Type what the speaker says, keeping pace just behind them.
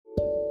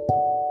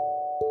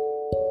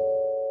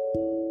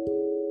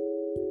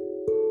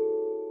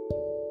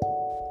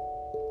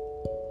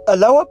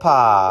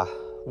Aloha!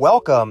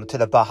 Welcome to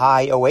the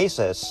Baha'i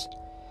Oasis.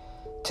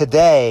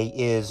 Today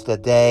is the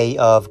day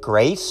of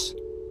grace,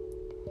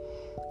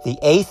 the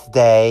 8th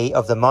day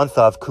of the month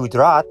of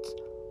Kudrat,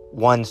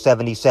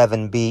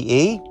 177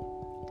 BE,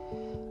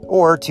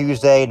 or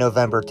Tuesday,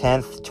 November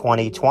 10th,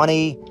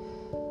 2020.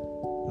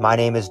 My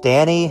name is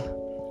Danny.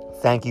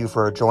 Thank you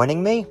for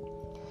joining me.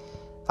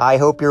 I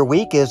hope your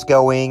week is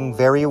going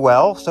very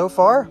well so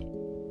far.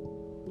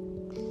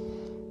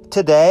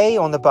 Today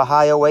on the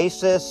Baha'i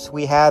Oasis,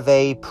 we have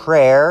a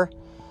prayer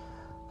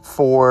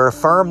for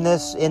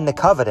firmness in the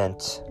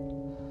covenant.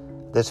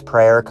 This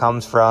prayer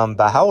comes from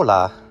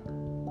Baha'u'llah.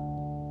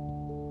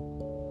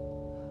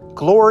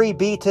 Glory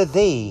be to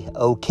thee,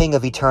 O King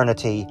of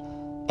eternity,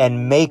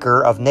 and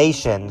maker of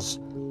nations,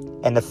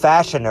 and the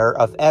fashioner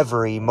of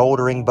every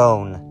moldering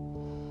bone.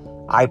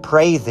 I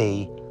pray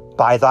thee,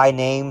 by thy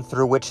name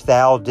through which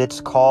thou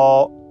didst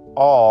call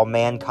all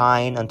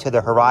mankind unto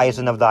the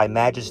horizon of thy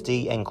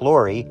majesty and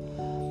glory,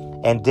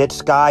 and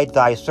didst guide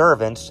thy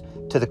servants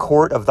to the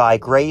court of thy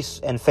grace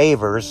and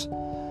favors,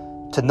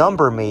 to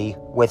number me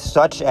with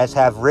such as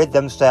have rid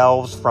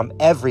themselves from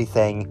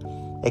everything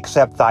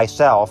except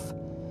thyself,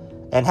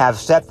 and have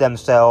set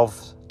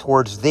themselves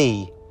towards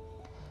thee,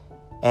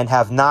 and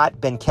have not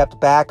been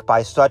kept back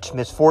by such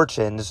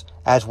misfortunes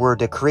as were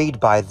decreed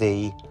by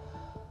thee,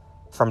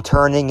 from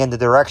turning in the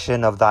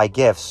direction of thy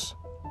gifts.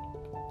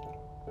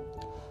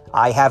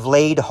 I have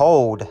laid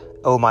hold,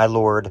 O my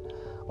Lord,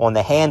 on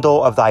the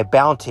handle of thy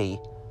bounty,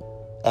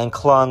 and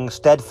clung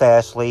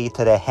steadfastly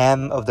to the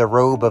hem of the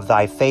robe of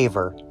thy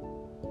favor.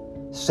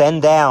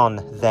 Send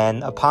down,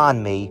 then,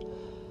 upon me,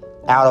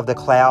 out of the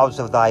clouds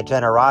of thy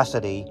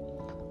generosity,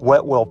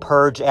 what will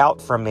purge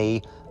out from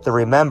me the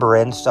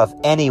remembrance of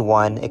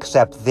anyone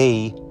except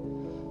thee,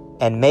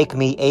 and make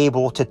me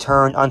able to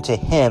turn unto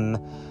him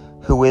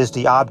who is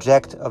the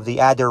object of the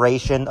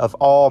adoration of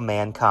all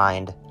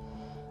mankind,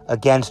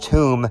 against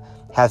whom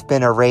have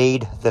been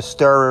arrayed the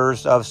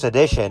stirrers of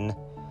sedition,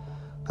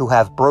 who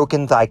have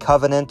broken thy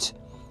covenant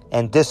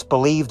and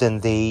disbelieved in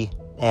thee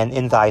and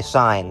in thy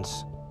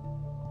signs.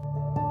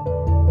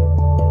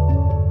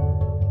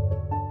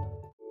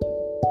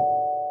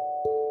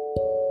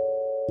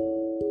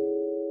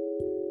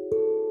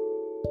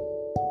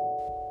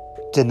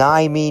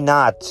 Deny me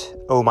not,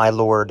 O my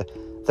Lord,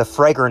 the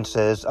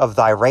fragrances of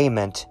thy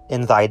raiment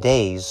in thy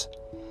days,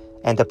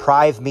 and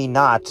deprive me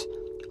not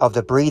of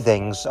the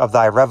breathings of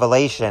thy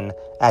revelation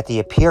at the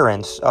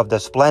appearance of the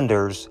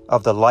splendors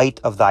of the light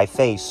of thy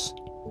face.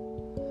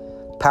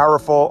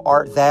 Powerful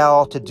art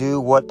thou to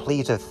do what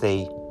pleaseth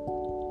thee.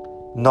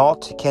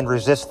 Naught can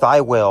resist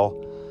thy will,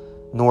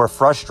 nor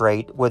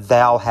frustrate what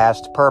thou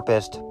hast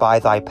purposed by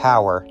thy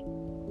power.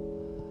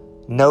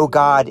 No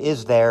God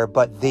is there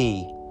but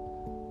thee,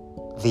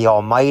 the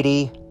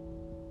Almighty,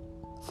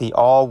 the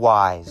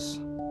All-Wise.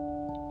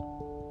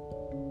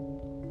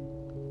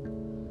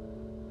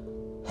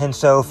 And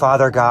so,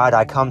 Father God,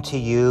 I come to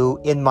you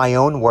in my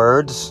own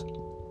words,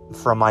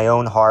 from my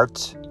own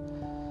heart.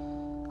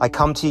 I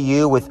come to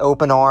you with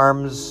open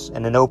arms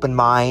and an open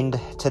mind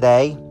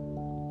today,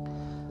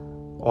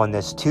 on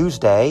this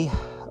Tuesday,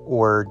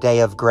 or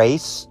Day of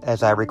Grace,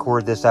 as I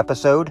record this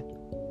episode.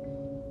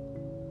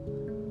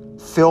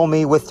 Fill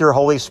me with your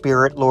Holy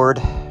Spirit,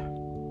 Lord.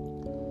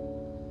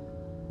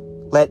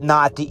 Let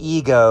not the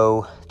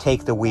ego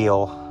take the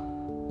wheel,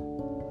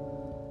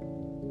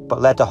 but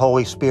let the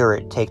Holy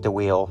Spirit take the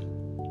wheel.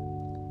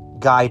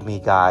 Guide me,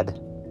 God.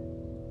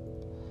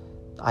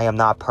 I am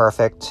not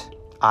perfect.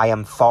 I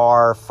am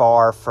far,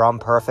 far from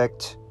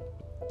perfect.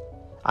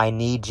 I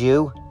need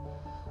you.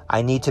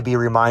 I need to be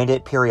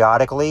reminded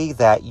periodically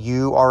that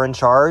you are in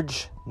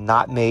charge,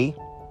 not me.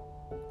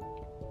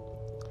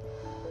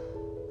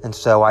 And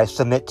so I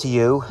submit to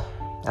you,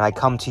 and I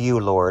come to you,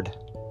 Lord.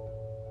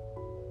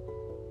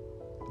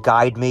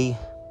 Guide me.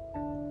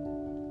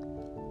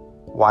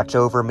 Watch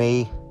over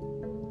me.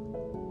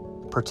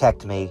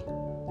 Protect me.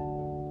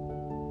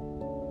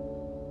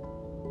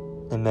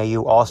 And may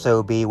you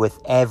also be with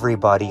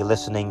everybody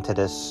listening to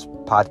this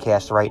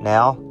podcast right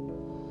now,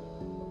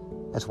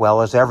 as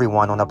well as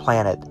everyone on the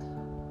planet.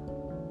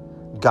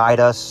 Guide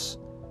us,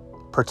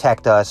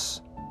 protect us,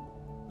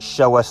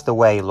 show us the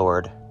way,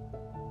 Lord.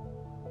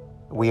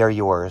 We are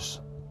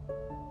yours.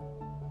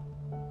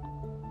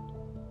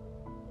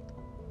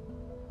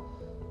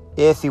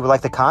 If you would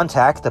like to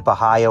contact the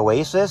Baha'i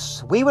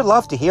Oasis, we would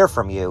love to hear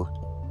from you.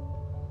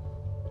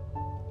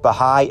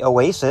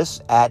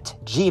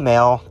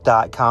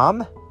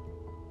 Baha'iOasis@gmail.com.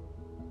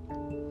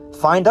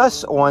 Find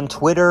us on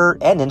Twitter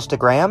and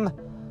Instagram,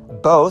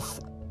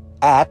 both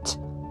at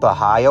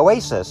Baha'i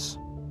Oasis.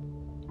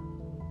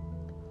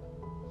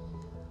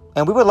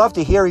 And we would love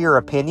to hear your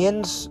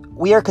opinions.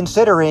 We are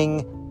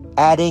considering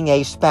adding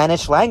a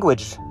Spanish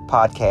language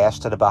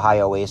podcast to the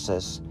Baha'i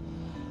Oasis.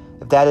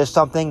 If that is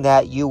something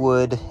that you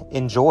would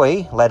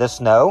enjoy, let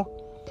us know.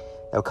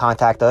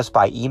 Contact us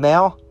by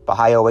email,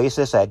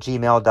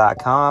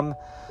 Baha'iOasis@gmail.com,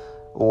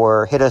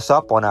 or hit us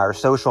up on our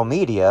social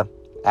media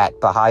at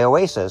Baha'i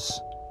Oasis.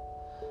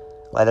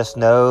 Let us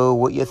know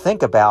what you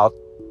think about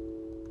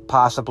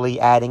possibly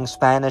adding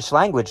Spanish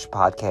language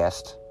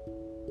podcast,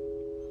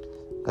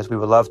 because we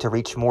would love to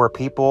reach more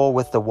people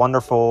with the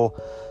wonderful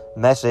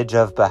message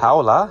of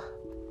Baha'u'llah,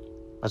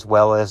 as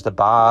well as the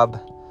Bab,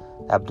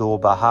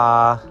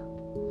 Abdul-Baha,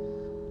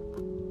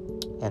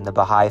 and the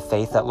Baha'i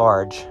faith at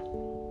large.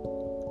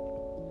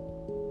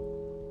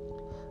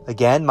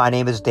 Again, my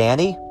name is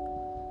Danny.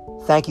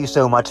 Thank you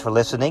so much for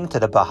listening to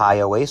the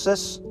Baha'i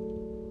Oasis.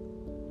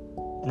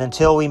 And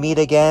until we meet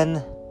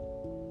again,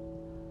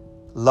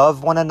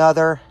 love one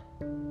another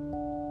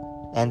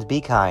and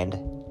be kind.